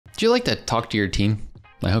Do you like to talk to your team?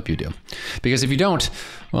 I hope you do. Because if you don't,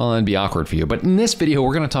 well, it'd be awkward for you. But in this video,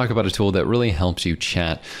 we're going to talk about a tool that really helps you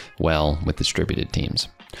chat well with distributed teams.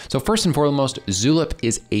 So first and foremost, Zulip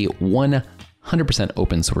is a 100%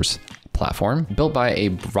 open source platform built by a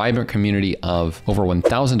vibrant community of over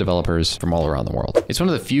 1,000 developers from all around the world. It's one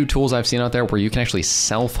of the few tools I've seen out there where you can actually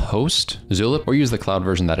self-host Zulip or use the cloud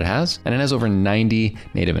version that it has. And it has over 90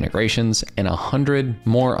 native integrations and 100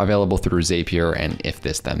 more available through Zapier and if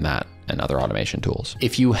this, then that, and other automation tools.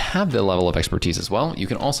 If you have the level of expertise as well, you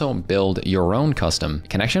can also build your own custom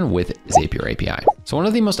connection with Zapier API. So one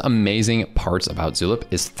of the most amazing parts about Zulip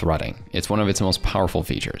is threading. It's one of its most powerful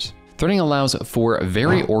features. Threading allows for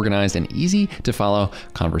very organized and easy to follow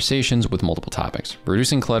conversations with multiple topics,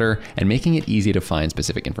 reducing clutter and making it easy to find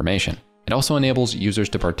specific information. It also enables users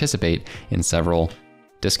to participate in several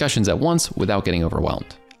discussions at once without getting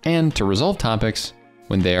overwhelmed, and to resolve topics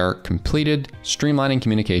when they are completed, streamlining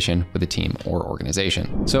communication with a team or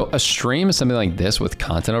organization. So a stream is something like this with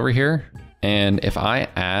content over here. And if I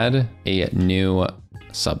add a new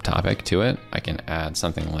subtopic to it, I can add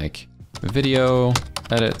something like video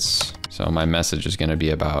edits. So my message is going to be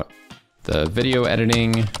about the video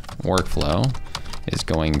editing workflow is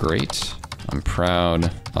going great. I'm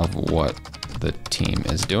proud of what the team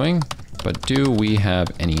is doing, but do we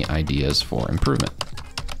have any ideas for improvement?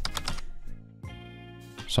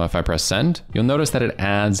 So if I press send, you'll notice that it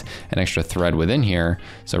adds an extra thread within here.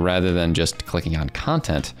 So rather than just clicking on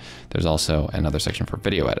content, there's also another section for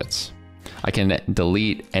video edits. I can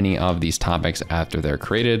delete any of these topics after they're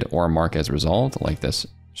created or mark as resolved, like this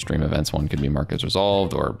stream events one could be marked as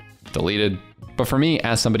resolved or deleted. But for me,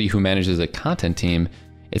 as somebody who manages a content team,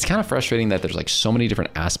 it's kind of frustrating that there's like so many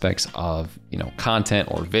different aspects of, content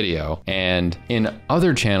or video. And in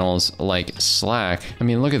other channels like Slack, I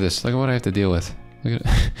mean, look at this, look at what I have to deal with.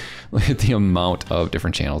 Look at the amount of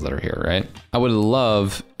different channels that are here, right? I would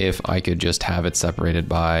love if I could just have it separated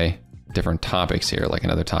by different topics here. Like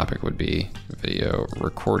another topic would be video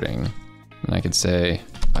recording. And I could say,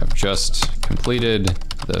 I've just completed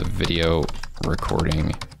the video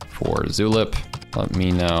recording for Zulip. Let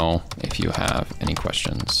me know if you have any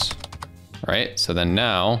questions. All right, so then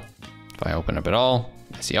now, if I open up it all,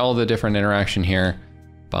 I see all the different interaction here,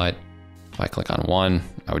 but if I click on one,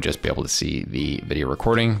 I would just be able to see the video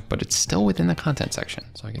recording, but it's still within the content section.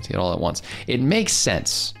 So I can see it all at once. It makes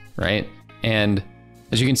sense, right? And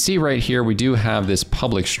as you can see right here, we do have this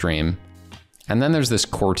public stream, and then there's this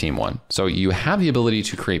core team one. So you have the ability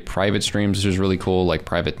to create private streams, which is really cool, like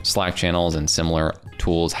private Slack channels and similar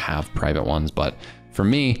tools have private ones. But for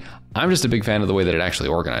me, I'm just a big fan of the way that it actually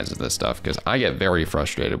organizes this stuff because I get very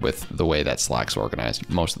frustrated with the way that Slack's organized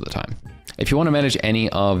most of the time. If you want to manage any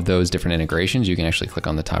of those different integrations, you can actually click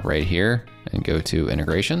on the top right here and go to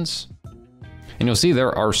integrations. And you'll see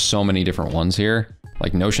there are so many different ones here.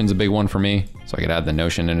 Like Notion's a big one for me. So I could add the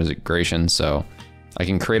Notion integration. So I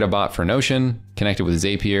can create a bot for Notion, connect it with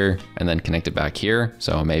Zapier, and then connect it back here.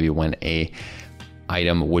 So maybe when a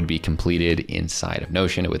item would be completed inside of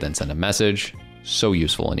Notion, it would then send a message. So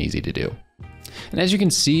useful and easy to do. And as you can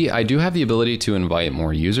see, I do have the ability to invite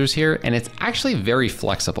more users here, and it's actually very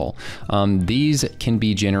flexible. These can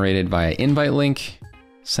be generated via invite link,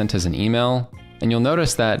 sent as an email, and you'll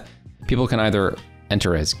notice that people can either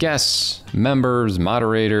enter as guests, members,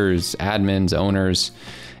 moderators, admins, owners,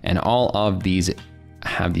 and all of these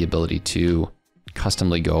have the ability to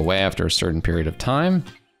customly go away after a certain period of time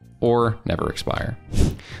or never expire.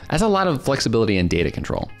 That's a lot of flexibility and data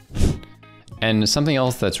control. And something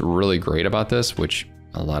else that's really great about this, which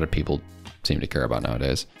a lot of people seem to care about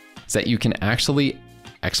nowadays, is that you can actually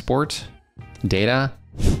export data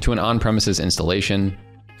to an on-premises installation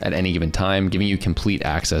at any given time, giving you complete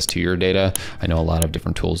access to your data. I know a lot of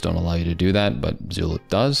different tools don't allow you to do that, but Zulip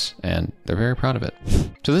does, and they're very proud of it.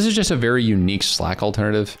 So this is just a very unique Slack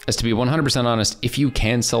alternative. As to be 100% honest, if you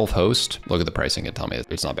can self-host, look at the pricing and tell me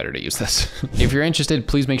it's not better to use this. If you're interested,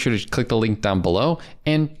 please make sure to click the link down below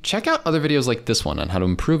and check out other videos like this one on how to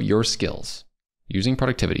improve your skills using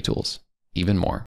productivity tools even more.